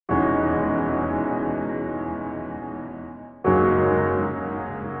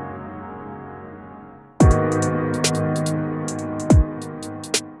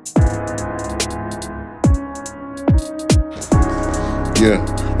Yeah,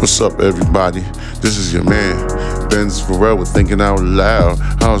 what's up, everybody? This is your man, Ben's Forever, thinking out loud.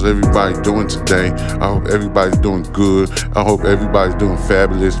 How's everybody doing today? I hope everybody's doing good. I hope everybody's doing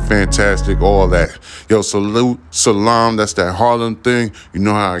fabulous, fantastic, all that. Yo, salute, salam, that's that Harlem thing. You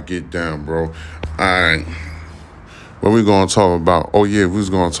know how I get down, bro. All right. What we gonna talk about? Oh, yeah, we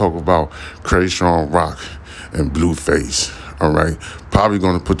was gonna talk about Krayshawn Rock and Blueface. All right, probably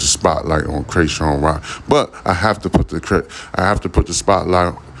going to put the spotlight on Krayshawn Rock, but I have to put the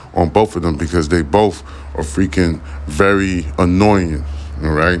spotlight on both of them because they both are freaking very annoying.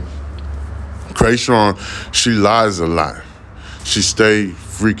 All right, Krayshawn, she lies a lot. She stay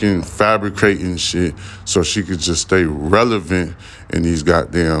freaking fabricating shit so she could just stay relevant in these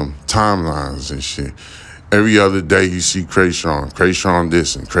goddamn timelines and shit. Every other day you see Krayshawn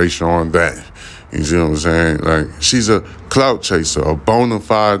this and Krayshawn that. You see what I'm saying? Like, she's a clout chaser, a bona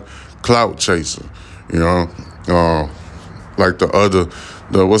fide clout chaser, you know? Like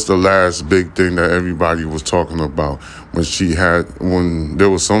what's the last big thing that everybody was talking about when there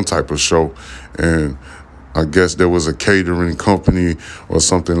was some type of show and I guess there was a catering company or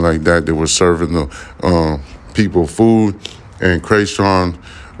something like that. They were serving the people food, and Krayshawn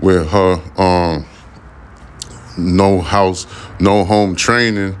with her no house, no home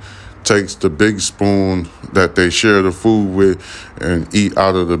training takes the big spoon that they share the food with and eat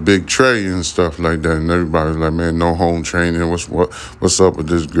out of the big tray and stuff like that. And everybody's like, man, no home training. What's up with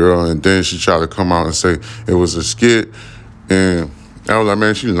this girl? And then she tried to come out and say it was a skit. And I was like,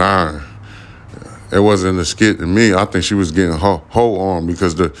 man, she lying. It wasn't a skit to me. I think she was getting her whole on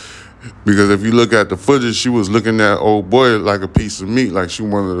because if you look at the footage, she was looking at old boy like a piece of meat, like she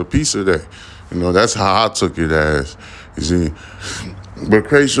wanted a piece of that. You know, that's how I took it as, you see. But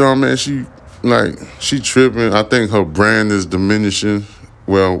Krayshawn, man, she tripping. I think her brand is diminishing.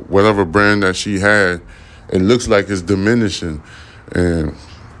 Well, whatever brand that she had, it looks like it's diminishing. And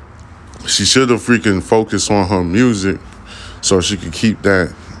she should have freaking focused on her music so she could keep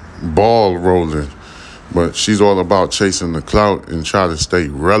that ball rolling. But she's all about chasing the clout and try to stay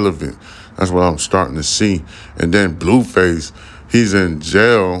relevant. That's what I'm starting to see. And then Blueface, he's in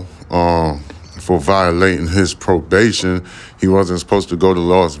jail for violating his probation. He wasn't supposed to go to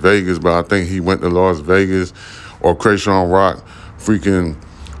Las Vegas, but I think he went to Las Vegas, or Krayshawn Rock freaking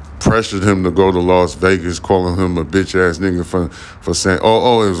pressured him to go to Las Vegas, calling him a bitch-ass nigga for saying, it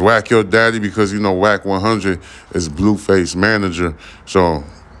was Whack Your Daddy, because, you know, Whack 100 is Blueface manager. So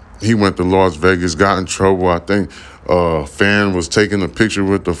he went to Las Vegas, got in trouble. I think a fan was taking a picture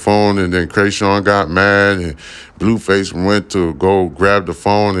with the phone, and then Krayshawn got mad, and Blueface went to go grab the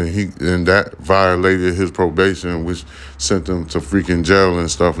phone, and that violated his probation, which sent him to freaking jail and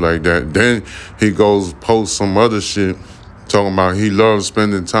stuff like that. Then he goes post some other shit talking about he loves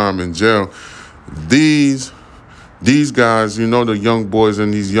spending time in jail. These guys, you know, the young boys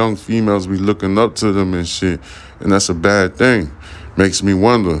and these young females be looking up to them and shit, and that's a bad thing. Makes me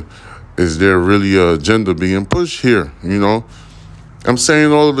wonder, is there really an agenda being pushed here, you know? I'm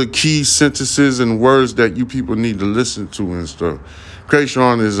saying all of the key sentences and words that you people need to listen to and stuff.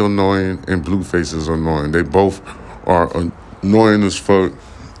 Krayshawn is annoying and Blueface is annoying. They both are annoying as fuck.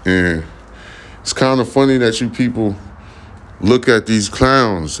 And it's kind of funny that you people look at these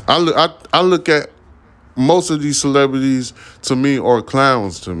clowns. I look at most of these celebrities, to me, are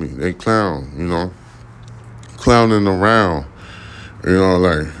clowns to me. They clown, you know, clowning around. You know,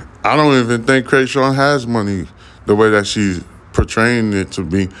 like, I don't even think Krayshawn has money the way that she's portraying it to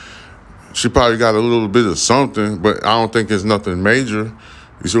be. She probably got a little bit of something, but I don't think it's nothing major.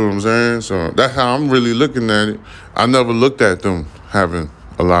 You see what I'm saying? So that's how I'm really looking at it. I never looked at them having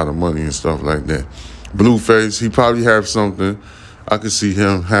a lot of money and stuff like that. Blueface, he probably have something. I could see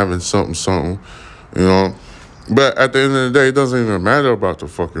him having something, you know. But at the end of the day, it doesn't even matter about the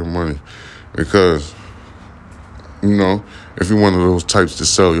fucking money because, you know, if you're one of those types to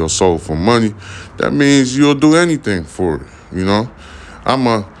sell your soul for money, that means you'll do anything for it, you know? I'm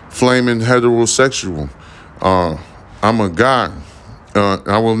a flaming heterosexual. I'm a guy.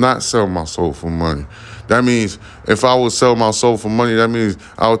 I will not sell my soul for money. That means if I would sell my soul for money, that means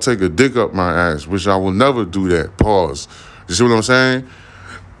I would take a dick up my ass, which I will never do that. Pause. You see what I'm saying?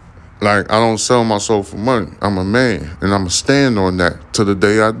 Like, I don't sell my soul for money. I'm a man, and I'm going to stand on that till the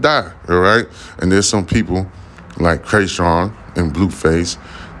day I die, all right? And there's some people like Krayshawn and Blueface,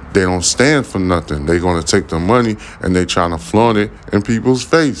 they don't stand for nothing. They going to take the money and they trying to flaunt it in people's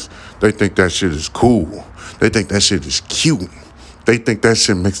face. They think that shit is cool. They think that shit is cute. They think that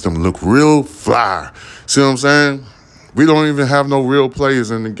shit makes them look real fly. See what I'm saying? We don't even have no real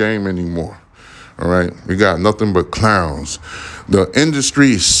players in the game anymore. All right? We got nothing but clowns. The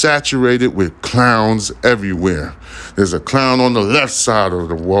industry is saturated with clowns everywhere. There's a clown on the left side of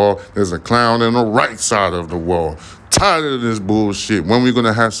the wall. There's a clown on the right side of the wall. Tired of this bullshit. When we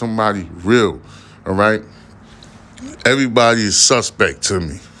gonna have somebody real, all right? Everybody is suspect to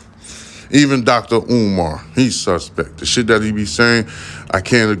me. Even Dr. Umar, he's suspect. The shit that he be saying, I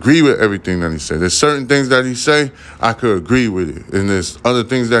can't agree with everything that he said. There's certain things that he say, I could agree with it. And there's other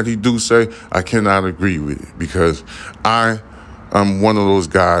things that he do say, I cannot agree with it. Because I am one of those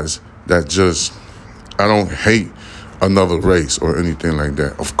guys that just, I don't hate another race or anything like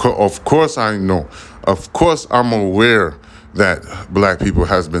that. Of course I know. Of course I'm aware that black people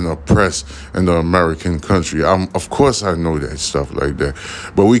has been oppressed in the American country. Of course I know that stuff like that.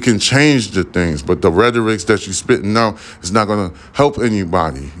 But we can change the things. But the rhetorics that you spitting out is not going to help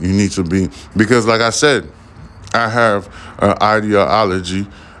anybody. You need to be, because like I said, I have an ideology.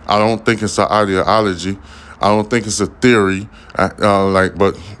 I don't think it's an ideology. I don't think it's a theory.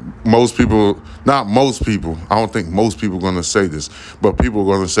 But most people, not most people, I don't think most people are going to say this, but people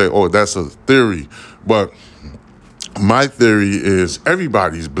are going to say, oh, that's a theory. But my theory is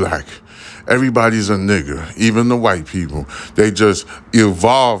everybody's black. Everybody's a nigger, even the white people. They just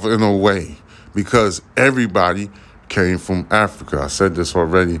evolve in a way because everybody came from Africa. I said this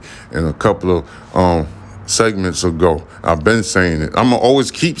already in a couple of segments ago. I've been saying it. I'm going to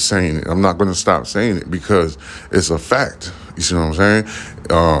always keep saying it. I'm not going to stop saying it because it's a fact. You see what I'm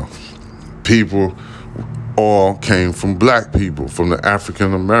saying? People all came from black people, from the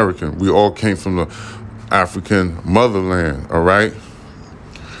African American. We all came from the African motherland, all right?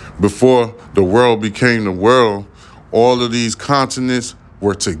 Before the world became the world, all of these continents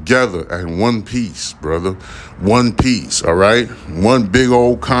were together at one piece, brother. One piece, all right? One big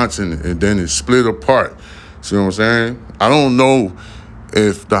old continent, and then it split apart. See what I'm saying? I don't know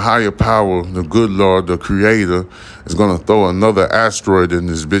if the higher power, the good Lord, the creator, is going to throw another asteroid in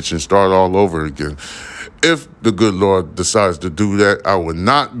this bitch and start all over again. If the good Lord decides to do that, I would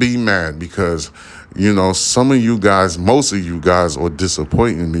not be mad because, you know, some of you guys, most of you guys are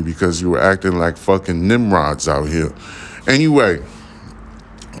disappointing me because you were acting like fucking Nimrods out here. Anyway,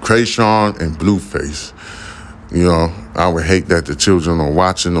 Krayshawn and Blueface, you know, I would hate that the children are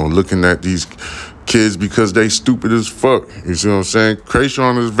watching or looking at these kids because they stupid as fuck. You see what I'm saying?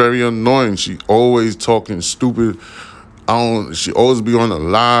 Krayshawn is very annoying. She always talking stupid. She always be on the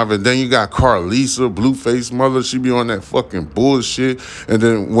live. And then you got Carlisa, Blueface mother. She be on that fucking bullshit. And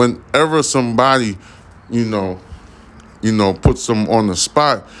then whenever somebody, you know, puts them on the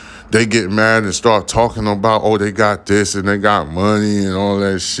spot, they get mad and start talking about, oh, they got this and they got money and all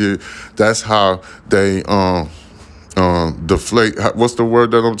that shit. That's how they deflate. What's the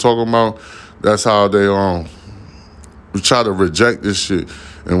word that I'm talking about? That's how they try to reject this shit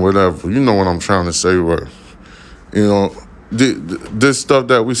and whatever. You know what I'm trying to say, right? You know, this stuff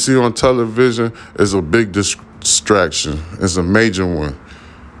that we see on television is a big distraction. It's a major one.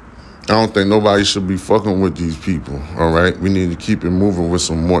 I don't think nobody should be fucking with these people, all right? We need to keep it moving with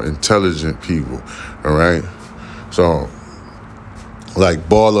some more intelligent people, all right? So, like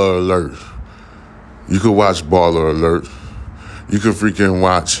Baller Alert. You could watch Baller Alert. You could freaking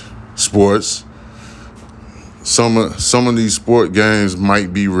watch sports. Some of these sport games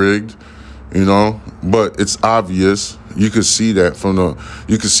might be rigged, you know, but it's obvious. You could see that from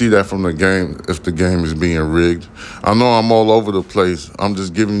the game if the game is being rigged. I know I'm all over the place. I'm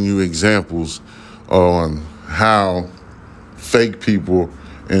just giving you examples on how fake people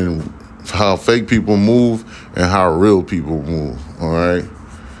move and how real people move. All right.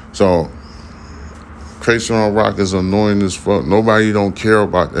 So Krayshawn Rock is annoying as fuck. Nobody don't care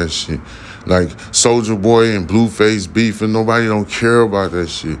about that shit. Like Soulja Boy and Blueface beef, and nobody don't care about that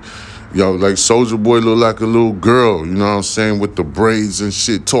shit. Yo, like Soulja Boy look like a little girl, you know what I'm saying, with the braids and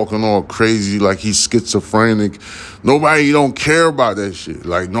shit, talking all crazy like he's schizophrenic. Nobody don't care about that shit.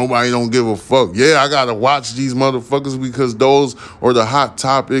 Like, nobody don't give a fuck. Yeah, I gotta watch these motherfuckers because those are the hot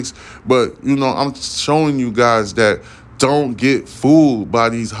topics. But, you know, I'm showing you guys that don't get fooled by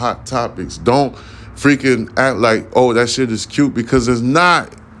these hot topics. Don't freaking act like, oh, that shit is cute, because it's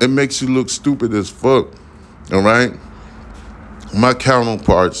not. It makes you look stupid as fuck, all right? My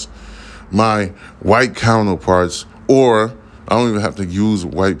counterparts, my white counterparts, or I don't even have to use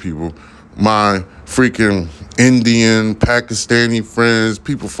white people, my freaking Indian, Pakistani friends,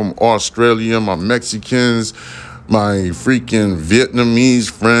 people from Australia, my Mexicans, my freaking Vietnamese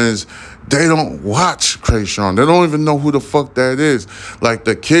friends, they don't watch Krayshawn. They don't even know who the fuck that is. Like,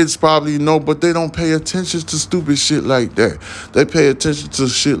 the kids probably know, but they don't pay attention to stupid shit like that. They pay attention to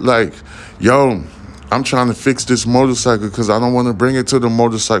shit like, yo, I'm trying to fix this motorcycle because I don't want to bring it to the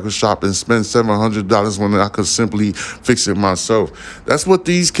motorcycle shop and spend $700 when I could simply fix it myself. That's what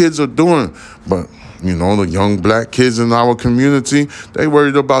these kids are doing. But You know, the young black kids in our community, they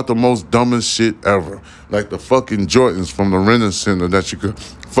worried about the most dumbest shit ever. Like the fucking Jordans from the Renter Center that you could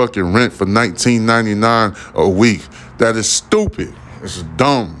fucking rent for $19.99 a week. That is stupid. It's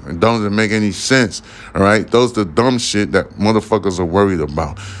dumb. It doesn't make any sense. All right? Those are the dumb shit that motherfuckers are worried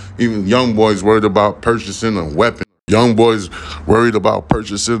about. Even young boys worried about purchasing a weapon. Young boys worried about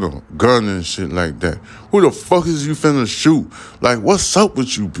purchasing a gun and shit like that. Who the fuck is you finna shoot? Like, what's up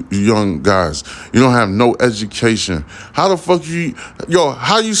with you young guys? You don't have no education. How the fuck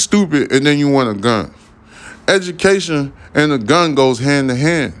how you stupid and then you want a gun? Education and a gun goes hand to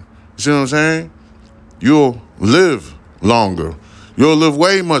hand. You see what I'm saying? You'll live longer. You'll live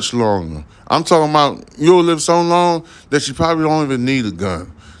way much longer. I'm talking about you'll live so long that you probably don't even need a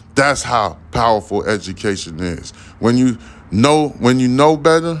gun. That's how powerful education is. When you know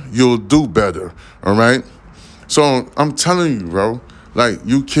better, you'll do better. All right? So I'm telling you, bro, like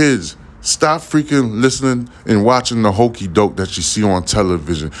you kids, stop freaking listening and watching the hokey doke that you see on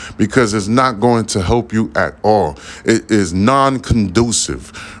television because it's not going to help you at all. It is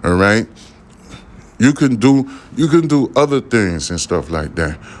non-conducive. All right? You can do other things and stuff like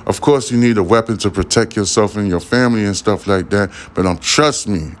that. Of course, you need a weapon to protect yourself and your family and stuff like that. But trust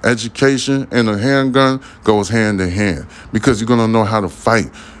me, education and a handgun goes hand in hand because you're gonna know how to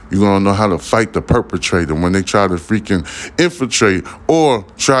fight. You're gonna know how to fight the perpetrator when they try to freaking infiltrate or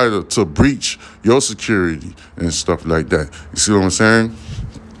try to breach your security and stuff like that. You see what I'm saying?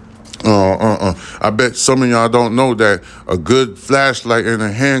 I bet some of y'all don't know that a good flashlight and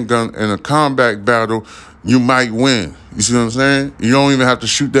a handgun in a combat battle, you might win. You see what I'm saying? You don't even have to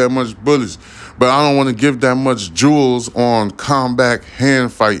shoot that much bullets. But I don't want to give that much jewels on combat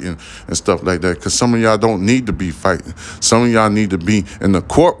hand fighting and stuff like that because some of y'all don't need to be fighting. Some of y'all need to be in the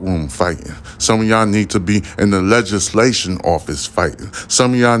courtroom fighting. Some of y'all need to be in the legislation office fighting.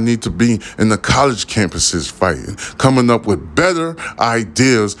 Some of y'all need to be in the college campuses fighting, coming up with better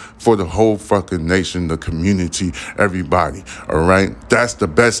ideas for the whole fucking nation, the community, everybody, all right? That's the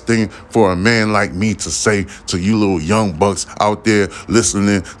best thing for a man like me to say to you little young bucks out there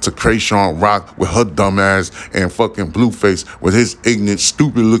listening to Krayshawn Rock with her dumb ass and fucking Blueface with his ignorant,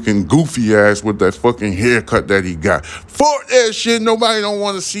 stupid looking, goofy ass with that fucking haircut that he got. Fuck that shit. Nobody don't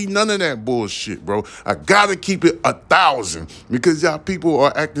want to see none of that bullshit, bro. I gotta keep it 1,000 because y'all people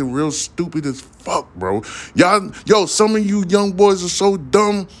are acting real stupid as fuck, bro. Some of you young boys are so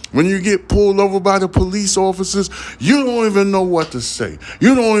dumb. When you get pulled over by the police officers, you don't even know what to say.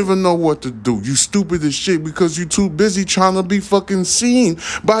 You don't even know what to do. You stupid as shit because you too busy trying to be fucking seen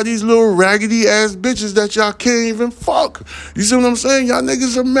by these little raggedy ass bitches that y'all can't even fuck. You see what I'm saying? Y'all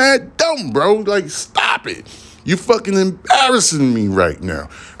niggas are mad dumb, bro. Like, stop it. You fucking embarrassing me right now.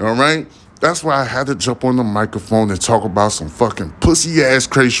 All right? That's why I had to jump on the microphone and talk about some fucking pussy-ass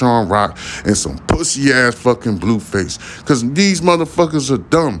Krayshawn Rock and some pussy-ass fucking Blueface. Because these motherfuckers are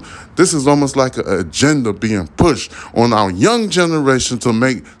dumb. This is almost like an agenda being pushed on our young generation to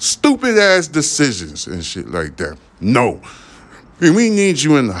make stupid-ass decisions and shit like that. No. We need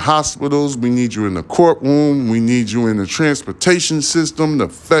you in the hospitals. We need you in the courtroom. We need you in the transportation system, the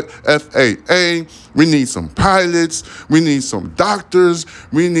FAA. We need some pilots. We need some doctors.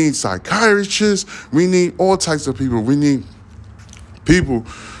 We need psychiatrists. We need all types of people. We need people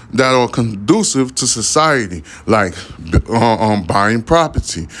that are conducive to society, like buying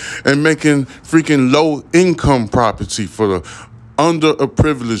property and making freaking low-income property for the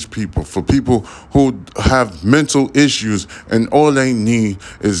underprivileged people, for people who have mental issues and all they need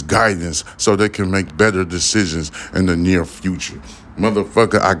is guidance so they can make better decisions in the near future.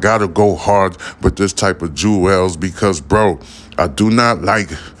 Motherfucker, I gotta go hard with this type of jewels because, bro, I do not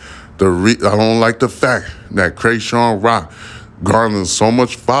like I don't like the fact that Krayshawn Rock garners so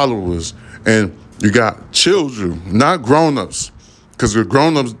much followers and you got children, not grown-ups, because the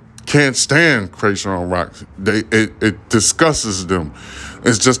grown-ups can't stand Krayshawn Rock. It disgustes them.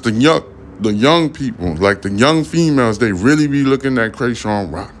 It's just the young people, like the young females, they really be looking at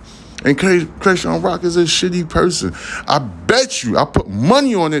Krayshawn Rock. And Krayshawn Rock is a shitty person. I bet you, I put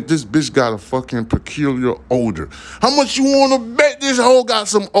money on it, this bitch got a fucking peculiar odor. How much you want to bet this hoe got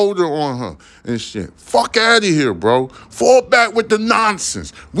some odor on her and shit? Fuck out of here, bro. Fall back with the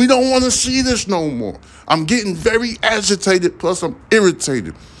nonsense. We don't want to see this no more. I'm getting very agitated, plus I'm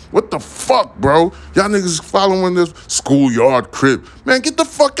irritated. What the fuck, bro? Y'all niggas following this schoolyard crib. Man, get the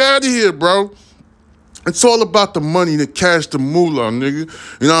fuck out of here, bro. It's all about the money, the cash, the moolah, nigga.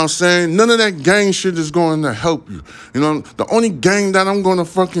 You know what I'm saying? None of that gang shit is going to help you. You know, the only gang that I'm going to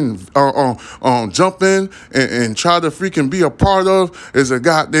fucking jump in and try to freaking be a part of is a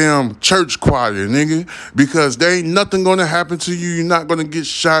goddamn church choir, nigga. Because there ain't nothing going to happen to you. You're not going to get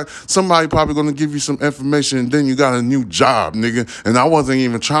shot. Somebody probably going to give you some information, and then you got a new job, nigga. And I wasn't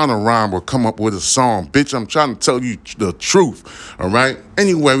even trying to rhyme or come up with a song. Bitch, I'm trying to tell you the truth, all right?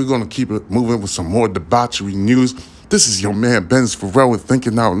 Anyway, we're going to keep it moving with some more debauchery news. This is your man, Benz Pharrell, with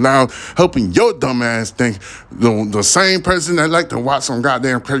Thinking Out Loud, helping your dumb ass think the same person that like to watch some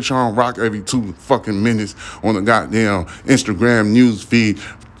goddamn Krayshawn Rock every 2 fucking minutes on the goddamn Instagram news feed.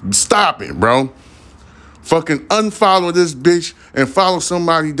 Stop it, bro. Fucking unfollow this bitch and follow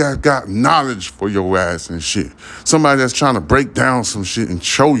somebody that got knowledge for your ass and shit. Somebody that's trying to break down some shit and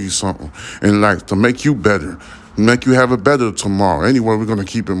show you something and like to make you better. Make you have a better tomorrow. Anyway, we're gonna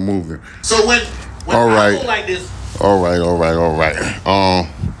keep it moving. So when all right. I go like this. All right.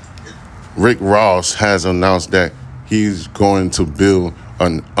 Rick Ross has announced that he's going to build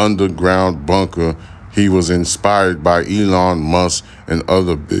an underground bunker. He was inspired by Elon Musk and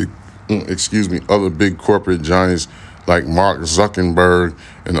other big corporate giants like Mark Zuckerberg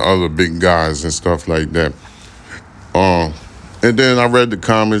and other big guys and stuff like that. And then I read the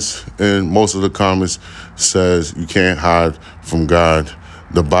comments, and most of the comments says you can't hide from God.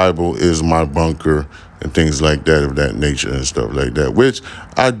 The Bible is my bunker and things like that of that nature and stuff like that, which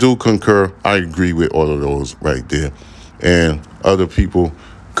I do concur. I agree with all of those right there. And other people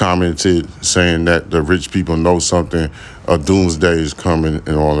commented saying that the rich people know something, a doomsday is coming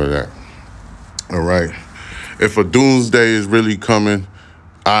and all of that. All right. If a doomsday is really coming,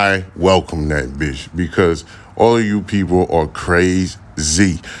 I welcome that bitch because all of you people are crazy.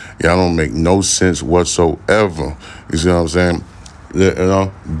 Y'all don't make no sense whatsoever. You see what I'm saying? You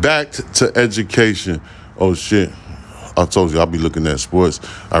know, back to education. Oh, shit. I told you I'll be looking at sports.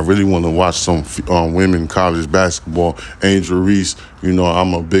 I really want to watch some women college basketball. Angel Reese, you know,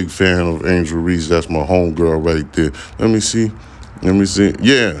 I'm a big fan of Angel Reese. That's my homegirl right there. Let me see.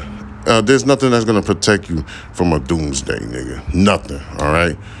 Yeah. There's nothing that's going to protect you from a doomsday, nigga. Nothing, all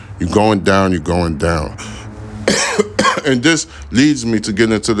right? You're going down. And this leads me to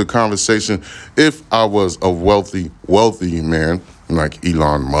get into the conversation. If I was a wealthy man like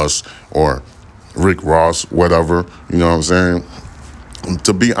Elon Musk or Rick Ross, whatever, you know what I'm saying?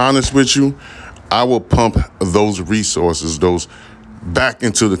 To be honest with you, I will pump those resources, back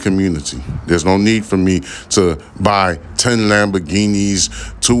into the community. There's no need for me to buy 10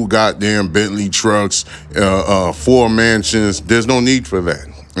 Lamborghinis, 2 goddamn Bentley trucks, 4 mansions. There's no need for that,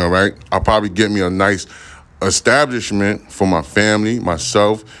 all right? I'll probably get me a nice establishment for my family,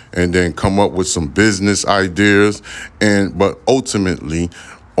 myself, and then come up with some business ideas. But ultimately,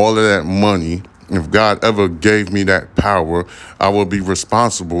 all of that money, if God ever gave me that power, I will be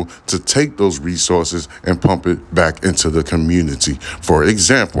responsible to take those resources and pump it back into the community. For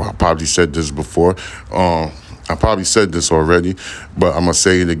example, I probably said this before. I probably said this already, but I'm going to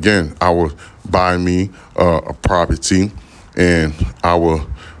say it again. I will buy me a property and I will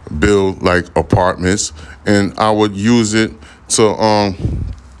build like apartments and I would use it to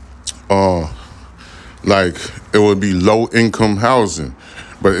like it would be low income housing,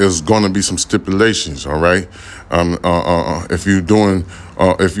 but it's going to be some stipulations, all right? If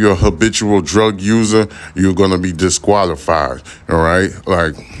you're a habitual drug user, you're going to be disqualified, all right?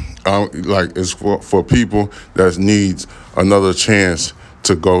 Like it's for people that needs another chance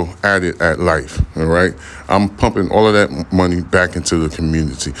to go at it at life, all right? I'm pumping all of that money back into the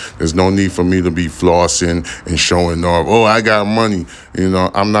community. There's no need for me to be flossing and showing off, oh, I got money. You know,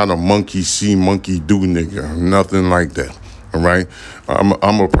 I'm not a monkey see, monkey do nigga, nothing like that, all right?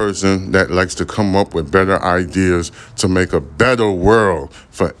 I'm a person that likes to come up with better ideas to make a better world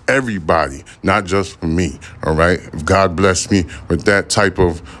for everybody, not just for me, all right? If God bless me with that type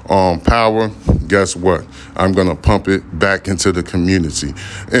of power, guess what? I'm going to pump it back into the community.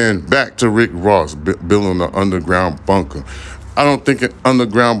 And back to Rick Ross, building an underground bunker. I don't think an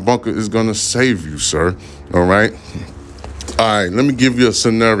underground bunker is going to save you, sir, all right? All right, let me give you a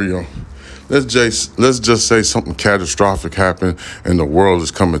scenario. Let's just say something catastrophic happened and the world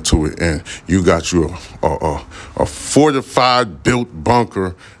is coming to an end. You got you a fortified, built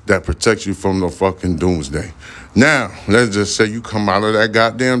bunker that protects you from the fucking doomsday. Now, let's just say you come out of that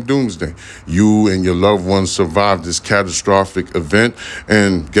goddamn doomsday. You and your loved ones survived this catastrophic event,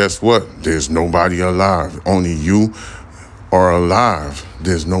 and guess what? There's nobody alive. Only you are alive.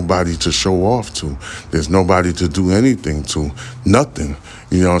 there's nobody to show off to. There's nobody to do anything to. Nothing.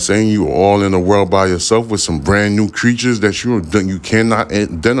 You know what I'm saying? You're all in the world by yourself with some brand new creatures that you cannot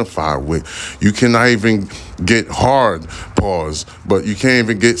identify with. You cannot even get hard, pause, but you can't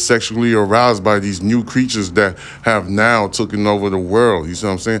even get sexually aroused by these new creatures that have now taken over the world. You see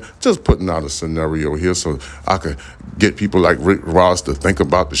what I'm saying? Just putting out a scenario here so I could get people like Rick Ross to think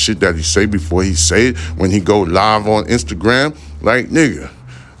about the shit that he say before he say it when he go live on Instagram. Like, nigga,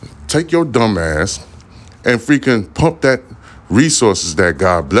 take your dumb ass and freaking pump that resources that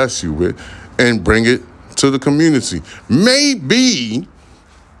God bless you with and bring it to the community. Maybe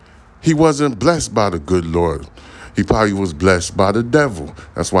he wasn't blessed by the good Lord. He probably was blessed by the devil.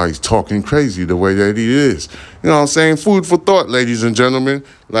 That's why he's talking crazy the way that he is. You know what I'm saying? Food for thought, ladies and gentlemen.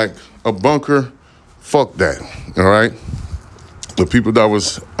 Like a bunker, fuck that, all right? The people that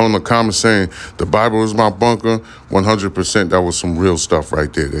was on the comments saying the Bible is my bunker, 100%, that was some real stuff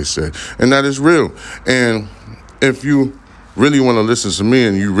right there, they said. And that is real. And if you really want to listen to me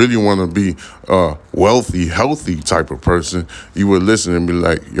and you really want to be a wealthy, healthy type of person, you would listen and be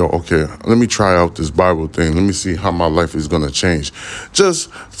like, yo, okay, let me try out this Bible thing. Let me see how my life is going to change.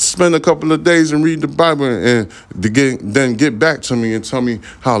 Just spend a couple of days and read the Bible and then get back to me and tell me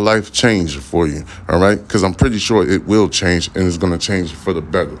how life changed for you, all right? Because I'm pretty sure it will change and it's going to change for the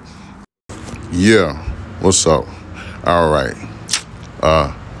better. Yeah, what's up? All right.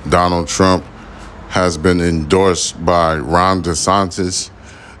 Donald Trump has been endorsed by Ron DeSantis,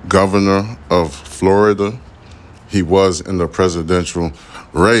 governor of Florida. He was in the presidential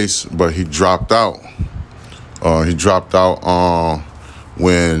race, but he dropped out.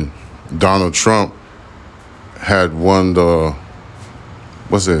 When Donald Trump had won the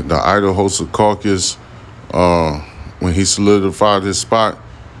Idaho caucus, when he solidified his spot.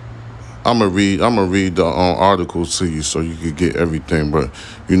 I'm gonna read the article to you so you could get everything. But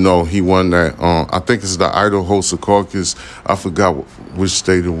you know, he won that. I think it's the Idaho caucus. I forgot which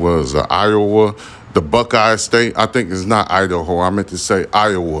state it was. Iowa, the Buckeye state. I think it's not Idaho. I meant to say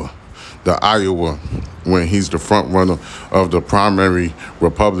Iowa. The Iowa, when he's the front runner of the primary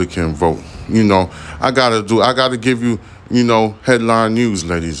Republican vote. You know, I gotta give you, you know, headline news,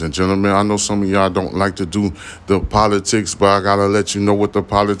 ladies and gentlemen. I know some of y'all don't like to do the politics, but I gotta let you know what the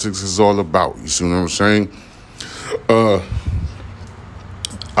politics is all about. You see what I'm saying?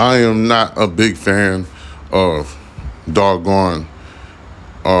 I am not a big fan of doggone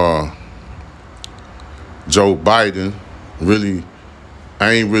Joe Biden. Really,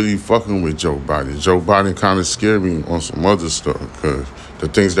 I ain't really fucking with Joe Biden. Joe Biden kind of scared me on some other stuff because the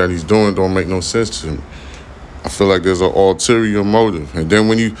things that he's doing don't make no sense to me. I feel like there's an ulterior motive. And then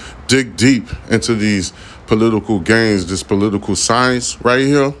when you dig deep into these political games, this political science right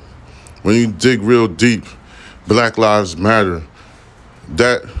here, when you dig real deep, Black Lives Matter,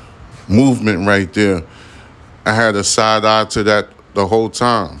 that movement right there, I had a side eye to that the whole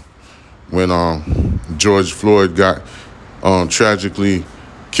time. When George Floyd got tragically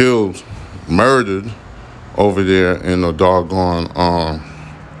killed, murdered over there in the doggone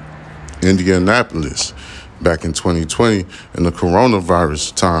Indianapolis back in 2020 in the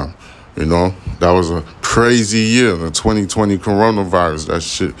coronavirus time. You know, that was a crazy year, the 2020 coronavirus. That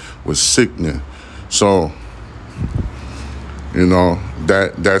shit was sickening. So, you know,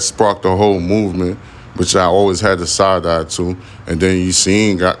 that sparked a whole movement, which I always had a side eye to. And then you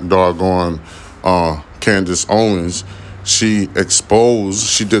seen got doggone Candace Owens. She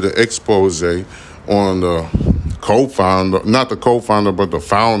did an expose on the co-founder, not the co-founder, but the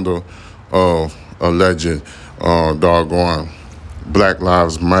founder of alleged doggone Black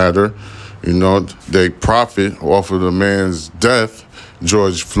Lives Matter. You know, they profit off of the man's death,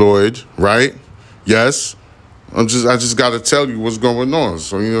 George Floyd, right? Yes. I just got to tell you what's going on.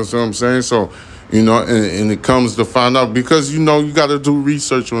 So, you know what I'm saying? So, you know, and it comes to find out because, you know, you got to do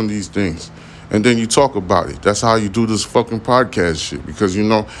research on these things. And then you talk about it. That's how you do this fucking podcast shit. Because, you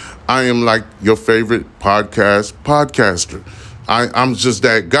know, I am like your favorite podcaster. I'm just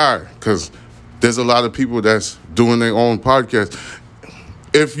that guy. Because there's a lot of people that's doing their own podcast.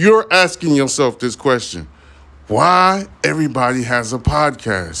 If you're asking yourself this question, why everybody has a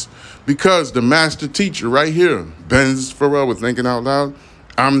podcast? Because the master teacher right here, Benz Farrell with Thinking Out Loud,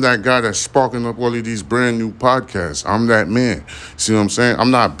 I'm that guy that's sparking up all of these brand new podcasts. I'm that man. See what I'm saying?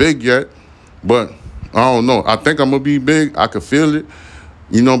 I'm not big yet, but I don't know. I think I'm going to be big. I can feel it,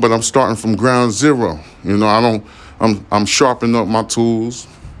 you know, but I'm starting from ground zero. You know, I'm sharpening up my tools.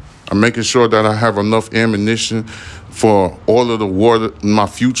 I'm making sure that I have enough ammunition for all of the my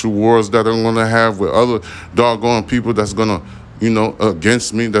future wars that I'm going to have with other doggone people that's going to, you know,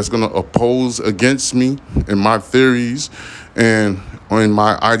 against me, that's going to oppose against me and my theories and in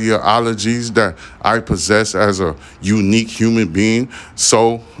my ideologies that I possess as a unique human being.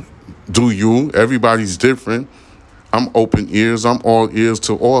 So do you. Everybody's different. I'm open ears. I'm all ears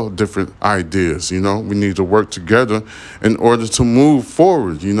to all different ideas. We need to work together in order to move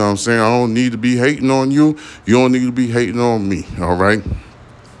forward. You know what I'm saying? I don't need to be hating on you. You don't need to be hating on me. All right?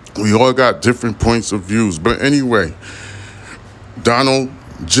 We all got different points of views. But anyway, Donald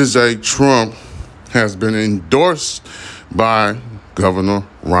J. Trump has been endorsed by Governor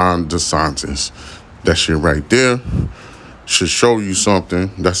Ron DeSantis. That shit right there should show you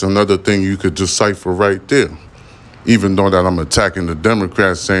something. That's another thing you could decipher right there. Even though that I'm attacking the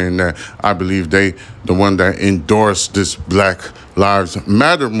Democrats, saying that I believe they the one that endorsed this Black Lives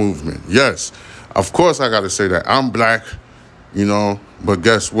Matter movement. Yes, of course I got to say that. I'm black, but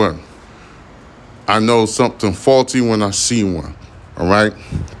guess what? I know something faulty when I see one, all right?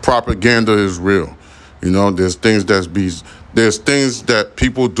 Propaganda is real. There's things that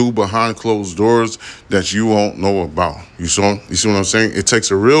people do behind closed doors that you won't know about. You see what I'm saying? It takes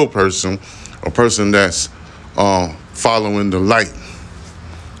a real person, a person that's following the light,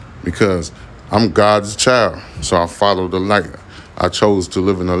 because I'm God's child, so I follow the light. I chose to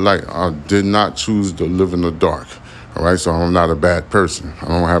live in the light. I did not choose to live in the dark. All right, so I'm not a bad person. I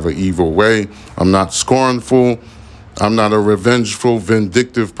don't have an evil way. I'm not scornful. I'm not a revengeful,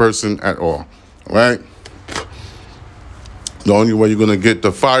 vindictive person at all. All right? The only way you're gonna get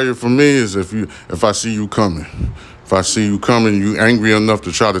the fire from me is if I see you coming. If I see you coming, you angry enough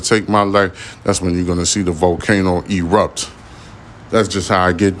to try to take my life, that's when you're gonna see the volcano erupt. That's just how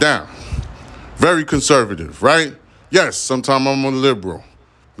I get down. Very conservative, right? Yes, sometimes I'm a liberal,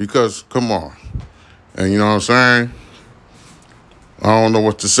 because come on. And you know what I'm saying? I don't know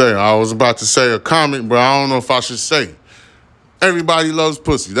what to say. I was about to say a comment, but I don't know if I should say. Everybody loves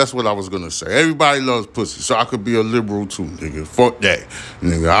pussy. That's what I was going to say. Everybody loves pussy. So I could be a liberal too, nigga. Fuck that.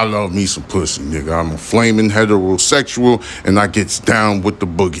 Nigga, I love me some pussy, nigga. I'm a flaming heterosexual, and I gets down with the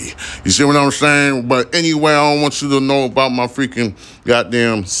boogie. You see what I'm saying? But anyway, I don't want you to know about my freaking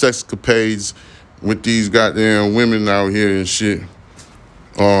goddamn sexcapades with these goddamn women out here and shit.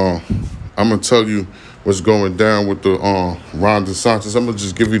 I'm going to tell you what's going down with the Ron DeSantis. I'm going to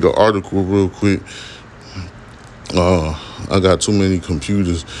just give you the article real quick. I got too many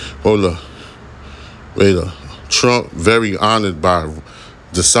computers. Hold up. Wait up. Trump very honored by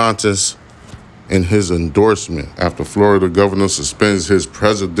DeSantis in his endorsement after Florida governor suspends his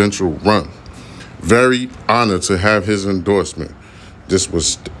presidential run. Very honored to have his endorsement. This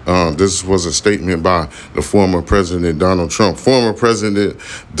was a statement by the former President Donald Trump. Former President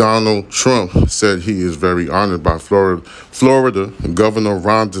Donald Trump said he is very honored by Florida Governor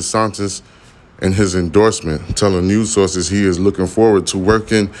Ron DeSantis in his endorsement, telling news sources he is looking forward to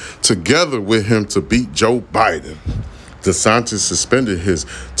working together with him to beat Joe Biden. DeSantis suspended his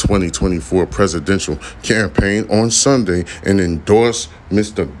 2024 presidential campaign on Sunday and endorsed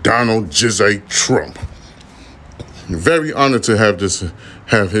Mr. Donald J. Trump. Very honored to have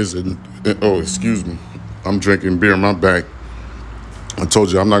his, excuse me. I'm drinking beer, my back. I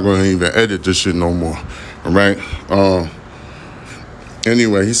told you I'm not going to even edit this shit no more, all right?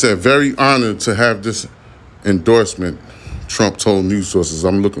 Anyway, he said, very honored to have this endorsement, Trump told news sources.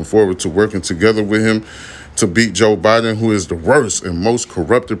 I'm looking forward to working together with him to beat Joe Biden, who is the worst and most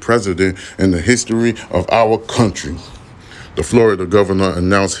corrupted president in the history of our country. The Florida governor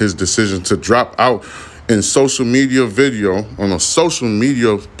announced his decision to drop out in social media video, on a social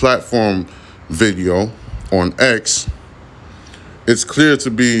media platform video on X. It's clear to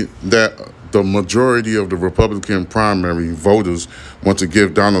be that the majority of the Republican primary voters want to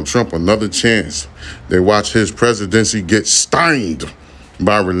give Donald Trump another chance. They watch his presidency get stymied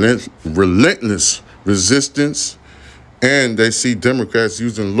by relentless resistance, and they see Democrats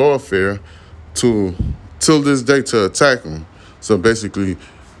using lawfare till this day to attack him. So basically,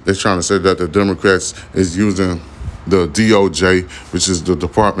 they're trying to say that the Democrats is using the DOJ, which is the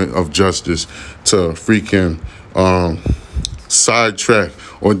Department of Justice, to freaking sidetrack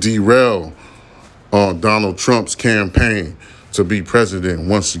or derail Donald Trump's campaign to be president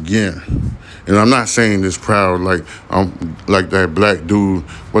once again. And I'm not saying this proud like I'm like that black dude.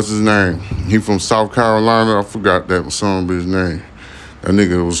 What's his name? He from South Carolina. I forgot that son of his name. That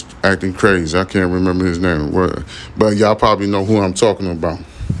nigga was acting crazy. I can't remember his name. But y'all probably know who I'm talking about.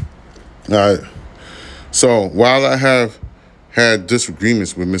 All right. So while I have had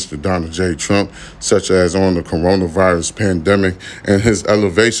disagreements with Mr. Donald J. Trump, such as on the coronavirus pandemic and his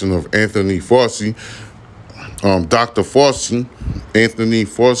elevation of Anthony Fauci, Dr. Fauci, Anthony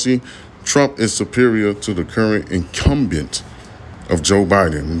Fauci, Trump is superior to the current incumbent of Joe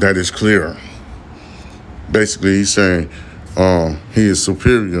Biden. That is clear. Basically, he's saying he is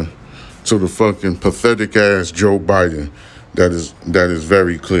superior to the fucking pathetic ass Joe Biden. That is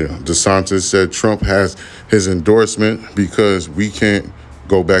very clear. DeSantis said Trump has his endorsement because we can't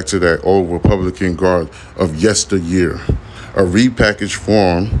go back to that old Republican guard of yesteryear. A repackaged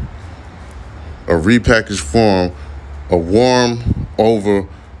form, a warm over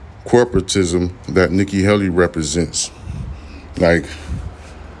corporatism that Nikki Haley represents. Like,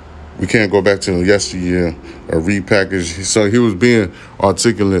 we can't go back to yesteryear, a repackage. So he was being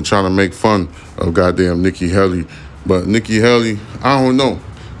articulate, trying to make fun of goddamn Nikki Haley. But Nikki Haley, I don't know.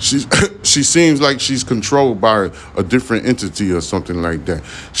 She seems like she's controlled by a different entity or something like that.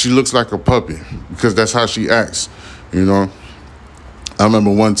 She looks like a puppet because that's how she acts, you know. I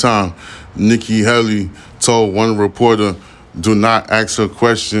remember one time Nikki Haley told one reporter, do not ask her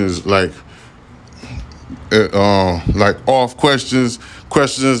questions like off questions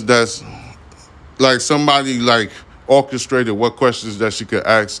that's like somebody like orchestrated what questions that she could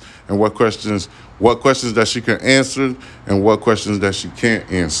ask and what questions that she can answer and what questions that she can't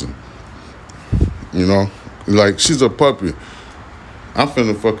answer. You know, like she's a puppet. I'm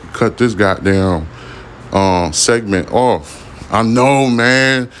finna fucking cut this goddamn segment off. I know,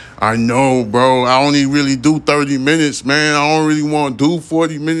 man. I know, bro. I only really do 30 minutes, man. I don't really want to do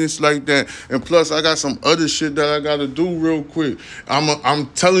 40 minutes like that. And plus, I got some other shit that I got to do real quick. I'm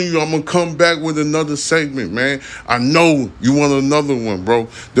telling you, I'm going to come back with another segment, man. I know you want another one, bro.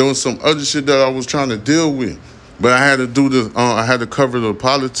 There was some other shit that I was trying to deal with. But I had to do the, I had to cover the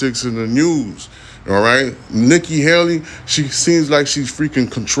politics and the news, all right? Nikki Haley, she seems like she's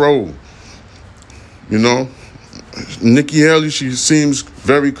freaking controlled, you know? Nikki Haley, she seems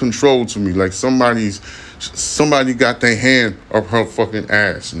very controlled to me. Like somebody got their hand up her fucking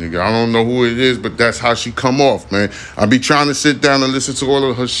ass, nigga. I don't know who it is, but that's how she come off, man. I be trying to sit down and listen to all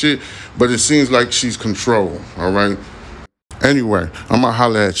of her shit, but it seems like she's controlled, all right? Anyway, I'm gonna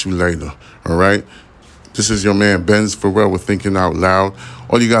holler at you later, all right? This is your man, Benz Pharrell with Thinking Out Loud.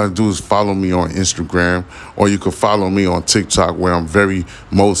 All you got to do is follow me on Instagram, or you can follow me on TikTok, where I'm very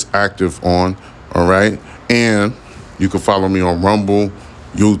most active on, all right? And you can follow me on Rumble,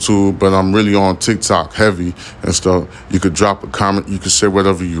 YouTube, but I'm really on TikTok heavy and stuff. You could drop a comment. You can say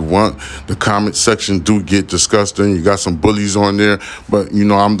whatever you want. The comment section do get disgusting. You got some bullies on there, but you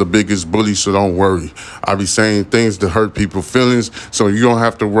know I'm the biggest bully, so don't worry. I be saying things that hurt people's feelings, so you don't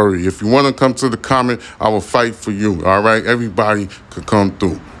have to worry. If you want to come to the comment, I will fight for you, all right? Everybody could come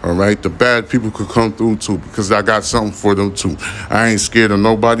through, all right? The bad people could come through, too, because I got something for them, too. I ain't scared of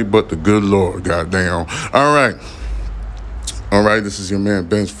nobody but the good Lord, goddamn. All right. All right, this is your man,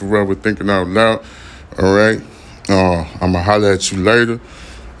 Benz Pharrell with Thinking Out Loud. All right, I'm going to holler at you later.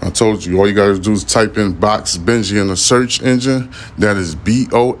 I told you, all you got to do is type in Box Benji in the search engine. That is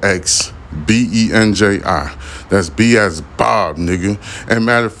BOXBENJI. That's B as Bob, nigga. And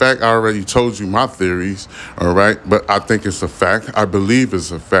matter of fact, I already told you my theories, all right? But I think it's a fact. I believe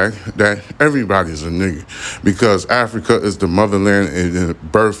it's a fact that everybody's a nigga because Africa is the motherland and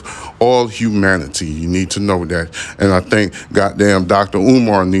it birthed all humanity. You need to know that. And I think goddamn Dr.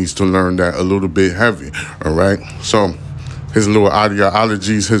 Umar needs to learn that a little bit heavy, all right? So his little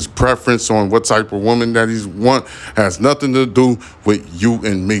ideologies, his preference on what type of woman that he's want has nothing to do with you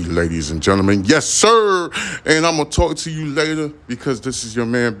and me, ladies and gentlemen. Yes, sir. And I'm going to talk to you later because this is your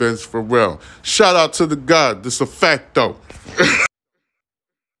man, Benz Pharrell. Shout out to the God. This is a fact, though.